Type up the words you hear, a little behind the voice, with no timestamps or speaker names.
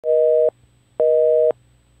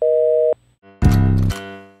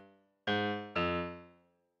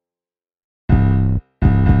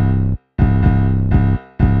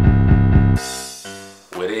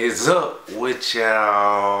with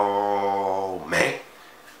y'all, man?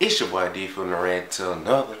 It's your boy D from the rant to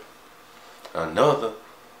another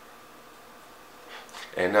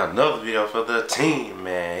video for the team,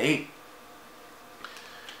 man.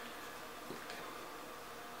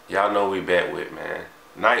 Y'all know we back with, man,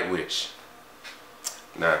 NightWish.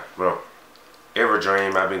 Nah, bro, ever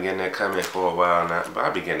dream? I've been getting that comment for a while now, but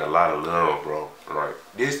I've been getting a lot of love, bro. Like,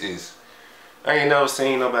 this is, I ain't never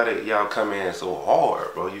seen nobody y'all come in so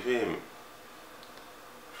hard, bro. You feel me?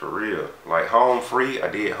 For real. Like Home Free, I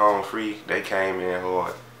did Home Free. They came in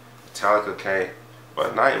hard. Metallica came.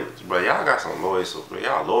 But NightWish, bro, y'all got some loyal, so bro.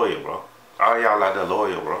 Y'all loyal, bro. All y'all like that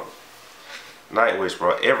loyal, bro. NightWish,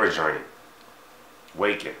 bro. Every dream.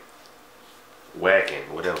 Wacken.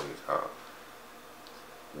 Whatever it's called.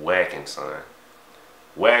 Wacken, son.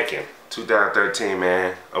 Wacken. 2013,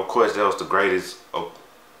 man. Of course, that was the greatest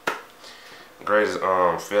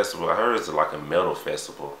festival. I heard it's like a metal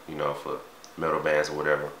festival, you know, for metal bands or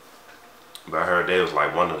whatever. But I heard they was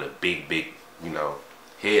like one of the big, you know,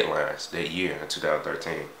 headlines that year in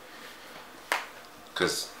 2013.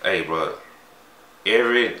 Cause, hey, bro,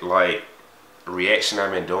 every like reaction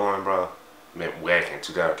I've been doing, bro, been Wacken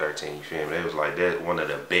 2013. You feel me? It was like that one of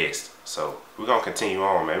the best. So we're gonna continue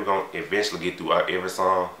on, man. We're gonna eventually get through every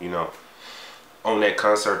song, you know, on that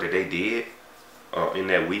concert that they did. In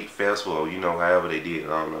that week festival, or, you know, however they did it,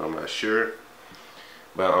 I don't know, I'm not sure.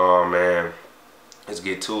 But man, let's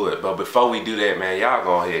get to it. But before we do that, man, y'all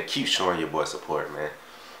go ahead, keep showing your boy support, man.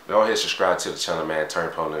 Go ahead, subscribe to the channel, man. Turn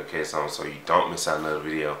post notifications on so you don't miss out another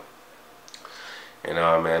video. And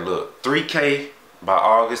man, look, 3K by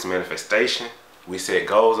August manifestation. We set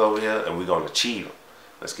goals over here, and we're gonna achieve them.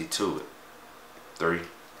 Let's get to it. 3,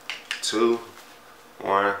 2,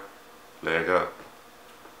 1, let it go.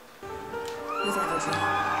 With everything.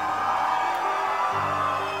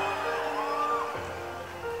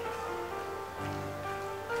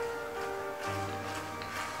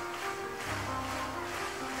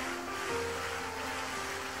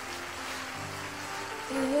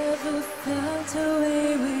 Ever felt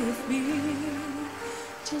away with me?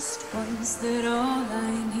 Just once, that all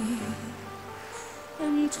I need.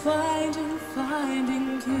 Entwined in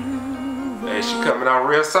finding you. Hey, she coming out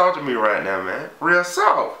real soft to me right now, man. Real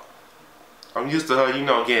soft. I'm used to her, you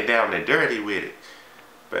know, getting down and dirty with it.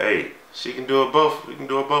 But hey, she can do it both. We can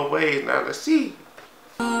do it both ways. Now let's see.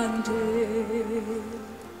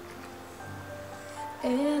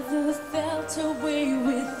 Ever felt away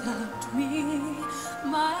without me?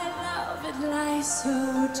 My love, it lies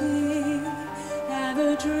so deep. Have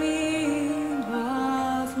a dream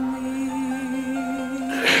of me.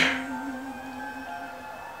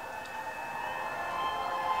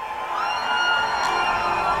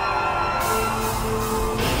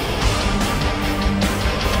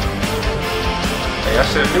 I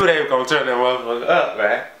should knew they were gonna turn that motherfucker up,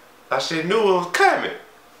 man. I should knew it was coming.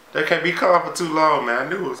 They can't be calm for too long, man. I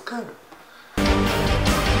knew it was coming.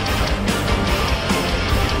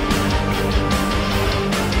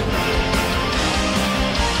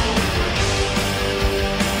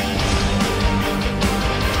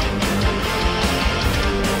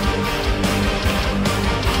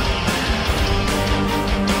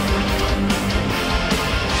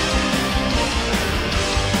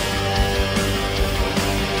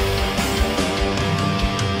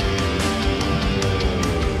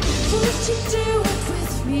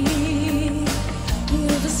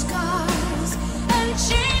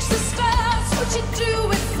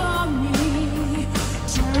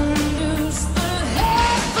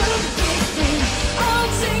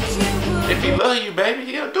 If he love you, baby,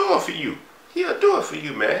 he'll do it for you. He'll do it for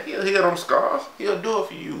you, man. He'll heal them scars. He'll do it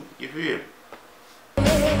for you. You feel me?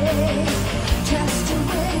 Just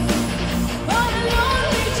away on a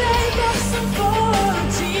lonely day, guessing for a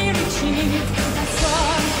teary cheek. I saw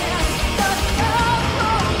him, but fell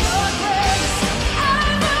from your grace.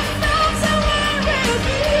 Ever felt away with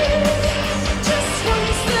me? Just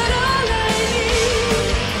once, that all I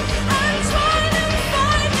need. I'm trying to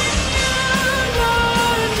find you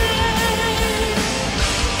one day.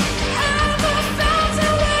 Ever felt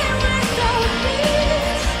away without me?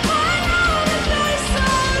 My love, it lies so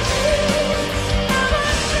deep. Never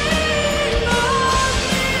dream of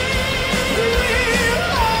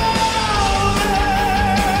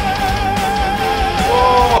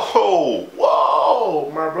Whoa,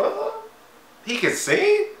 whoa, my brother. He can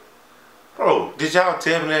sing? Bro, did y'all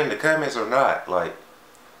tell me that in the comments or not? Like,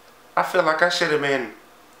 I feel like I should have been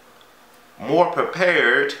more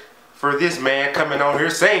prepared for this man coming on here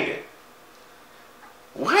singing.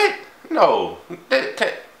 What? No. That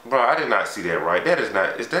can't, bro, I did not see that right. That is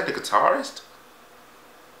not, is that the guitarist?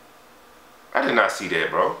 I did not see that,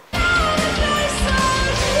 bro.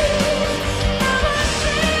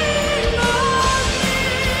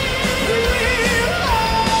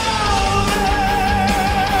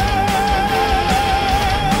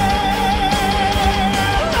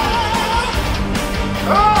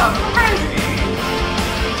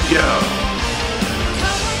 Yeah.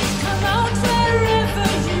 Come out wherever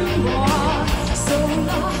you are, so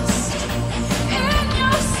lost in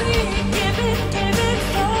your sea. Give it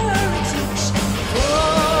for a touch. Oh,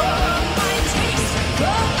 my taste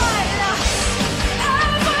for my lust.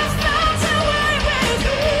 Ever felt away with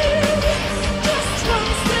me? Just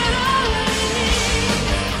once that all I need.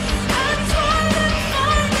 And try to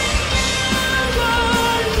find it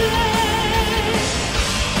one day.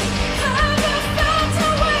 Ever felt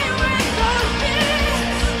away without me?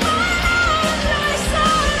 My own lies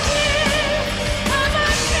are deep. Ever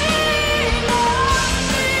feel of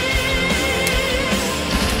me?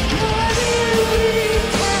 What we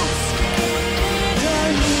cascaded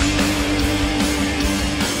on me.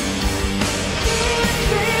 In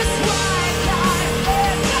this white light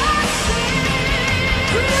that I see.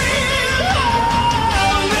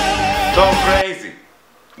 Go crazy.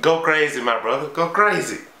 Go crazy, my brother. Go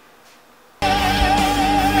crazy.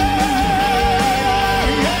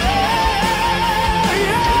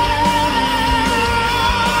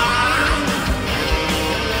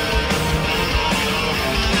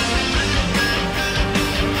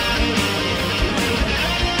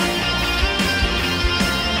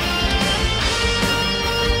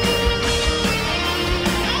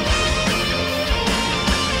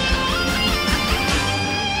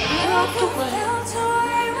 Felt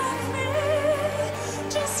away with me.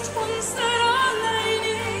 Just once that all I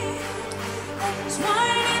need.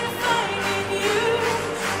 Entwined in finding you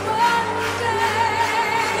one day.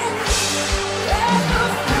 Ever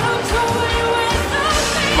felt away without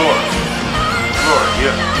me? Lord,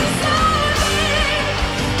 yeah.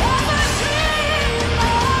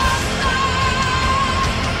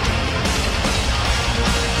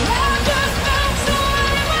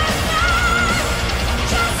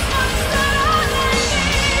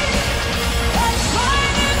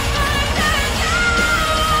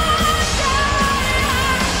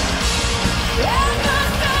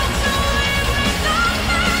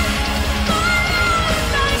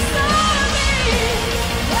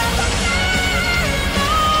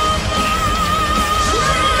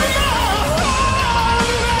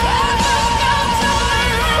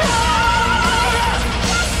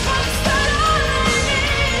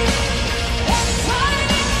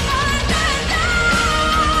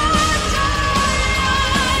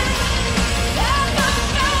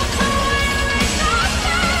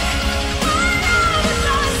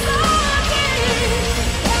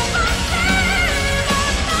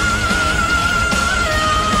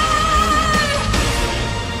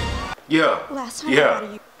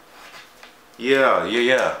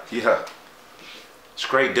 Yeah. Yeah.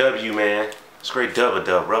 Straight W, man. Straight dub,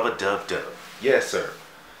 rubber dub. Yes, sir.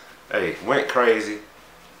 Hey, went crazy.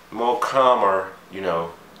 More calmer, you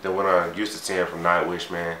know, than what I used to seeing from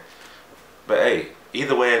NightWish, man. But hey,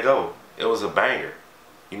 either way it go, it was a banger.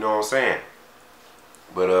 You know what I'm saying?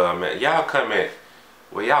 But man, y'all comment.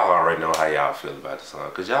 Well, y'all already know how y'all feel about the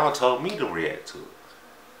song, cause y'all told me to react to it.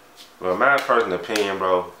 Well, my personal opinion,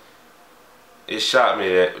 bro, it shocked me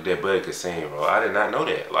that Buddy could sing, bro. I did not know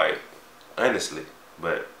that, like, honestly.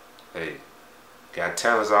 But hey, got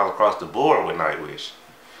talents all across the board with NightWish.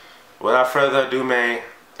 Without further ado, man,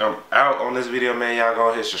 I'm out on this video, man. Y'all go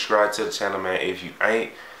ahead and subscribe to the channel, man. If you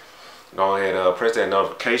ain't, go ahead press that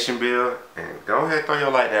notification bell and go ahead throw your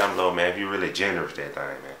like down below, man. If you're really generous that thing,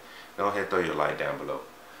 man, go ahead throw your like down below.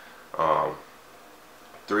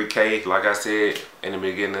 3K, like I said in the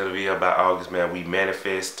beginning of the video about August, man, we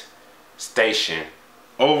manifest station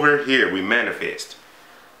over here. We manifest.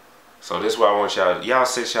 So this is what I want y'all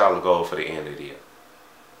set y'all a goal for the end of the year.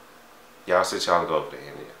 Y'all set y'all a goal for the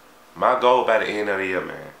end of the year. My goal by the end of the year,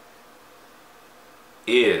 man,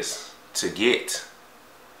 is to get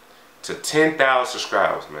to 10,000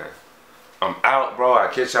 subscribers, man. I'm out, bro. I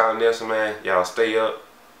catch y'all in this one, man. Y'all stay up.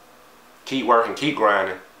 Keep working, keep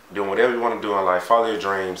grinding. Doing whatever you want to do in life. Follow your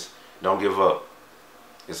dreams. Don't give up.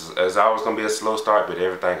 It's always going to be a slow start, but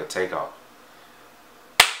everything will take off.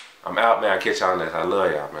 I'm out, man. I catch y'all in this. I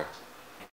love y'all, man.